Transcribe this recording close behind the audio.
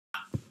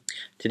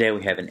Today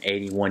we have an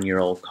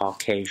 81-year-old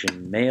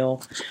Caucasian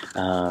male,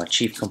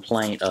 chief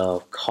complaint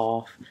of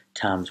cough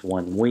times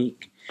 1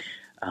 week.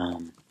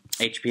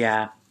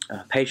 HPI,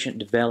 patient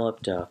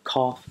developed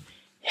cough,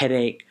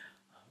 headache,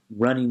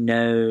 runny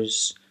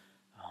nose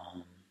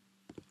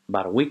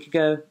about a week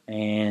ago,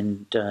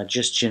 and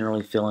just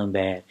generally feeling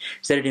bad.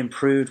 Said it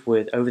improved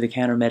with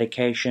over-the-counter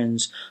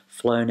medications,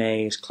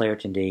 Flonase,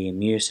 Claritin D, and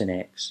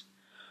Mucinex.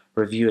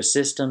 Review of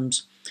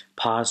systems,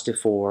 positive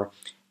for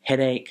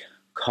headache,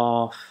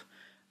 cough,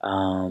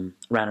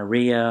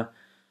 rhinorrhea,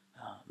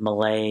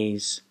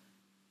 malaise,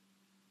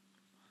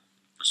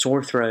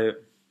 sore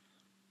throat.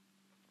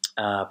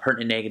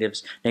 Pertinent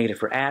negatives, negative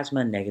for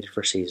asthma, negative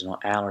for seasonal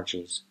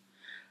allergies.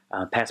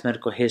 Past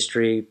medical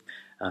history,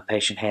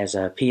 patient has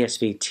a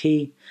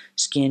PSVT,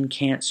 skin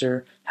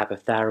cancer,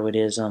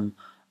 hypothyroidism,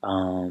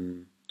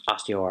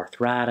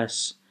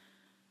 osteoarthritis,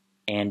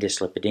 and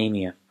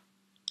dyslipidemia.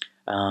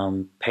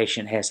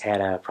 Patient has had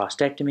a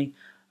prostatectomy,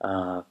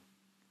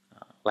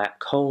 lap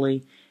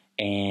chole,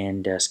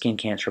 and skin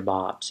cancer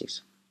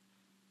biopsies.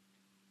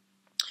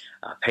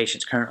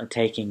 Patient's currently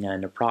taking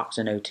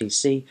naproxen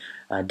OTC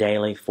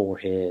daily for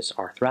his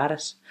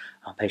arthritis.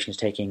 Patient is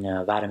taking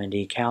a vitamin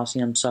D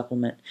calcium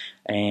supplement,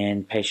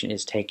 and patient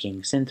is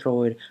taking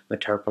Synthroid,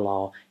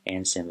 metoprolol,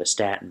 and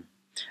simvastatin.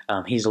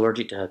 He's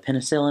allergic to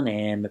penicillin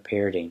and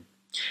meperidine.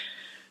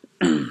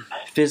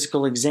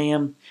 Physical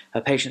exam.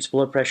 Patient's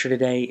blood pressure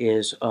today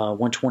is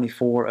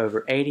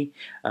 124/80,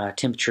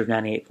 temperature of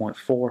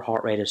 98.4,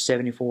 heart rate of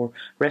 74,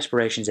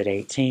 respirations at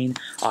 18,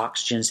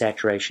 oxygen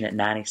saturation at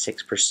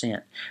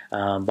 96%.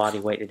 Body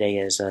weight today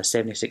is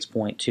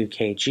 76.2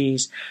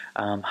 kgs,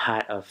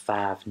 height of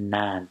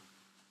 5'9".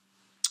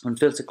 On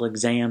physical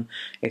exam,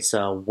 it's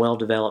a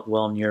well-developed,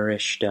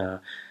 well-nourished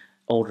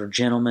older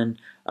gentleman,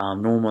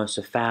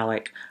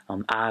 normocephalic,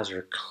 eyes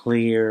are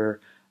clear,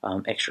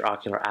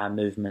 extraocular eye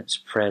movements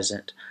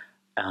present,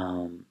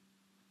 all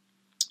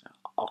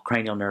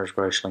cranial nerves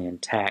grossly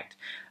intact.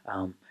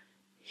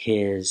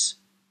 His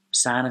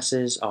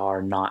sinuses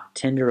are not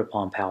tender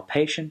upon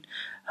palpation.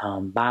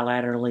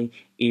 Bilaterally,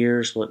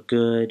 ears look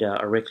good,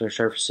 auricular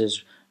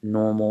surfaces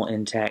normal,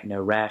 intact,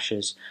 no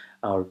rashes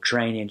or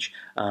drainage.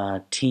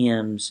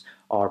 TMs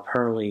are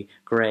pearly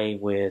gray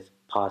with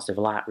positive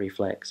light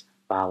reflex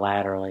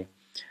bilaterally.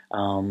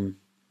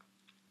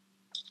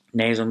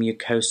 Nasal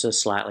mucosa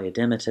slightly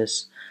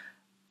edematous,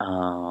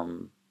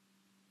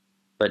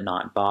 but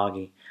not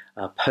boggy.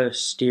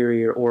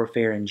 Posterior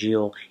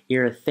oropharyngeal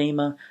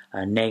erythema,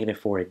 negative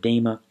for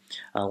edema.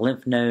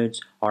 Lymph nodes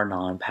are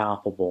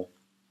non-palpable.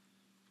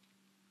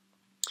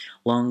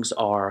 Lungs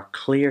are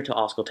clear to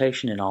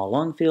auscultation in all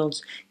lung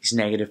fields. He's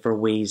negative for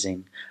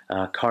wheezing.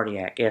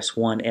 Cardiac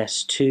S1,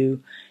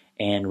 S2,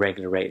 and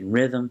regular rate and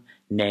rhythm,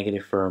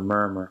 negative for a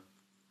murmur.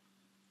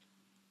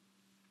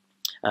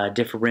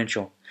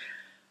 Differential.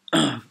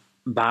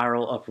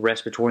 Viral upper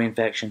respiratory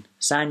infection,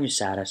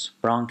 sinusitis,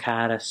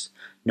 bronchitis,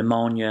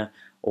 pneumonia,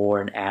 or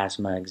an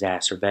asthma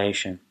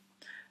exacerbation.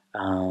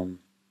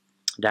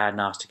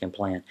 Diagnostic and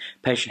plan.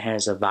 Patient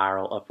has a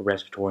viral upper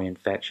respiratory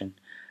infection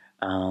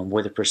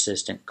with a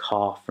persistent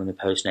cough from the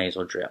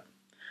postnasal drip.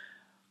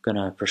 Going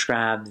to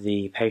prescribe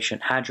the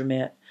patient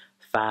Hydromet,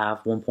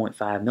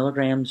 1.5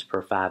 milligrams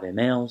per 5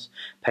 mLs.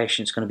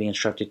 Patient's going to be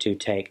instructed to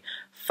take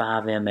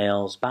 5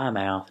 mLs by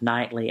mouth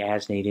nightly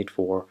as needed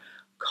for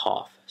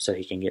cough, so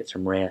he can get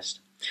some rest.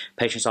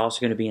 Patient's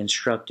also going to be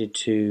instructed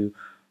to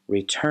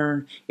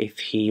return if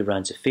he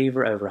runs a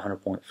fever over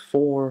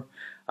 100.4,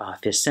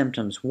 if his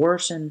symptoms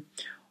worsen,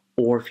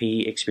 or if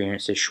he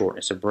experiences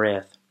shortness of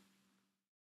breath.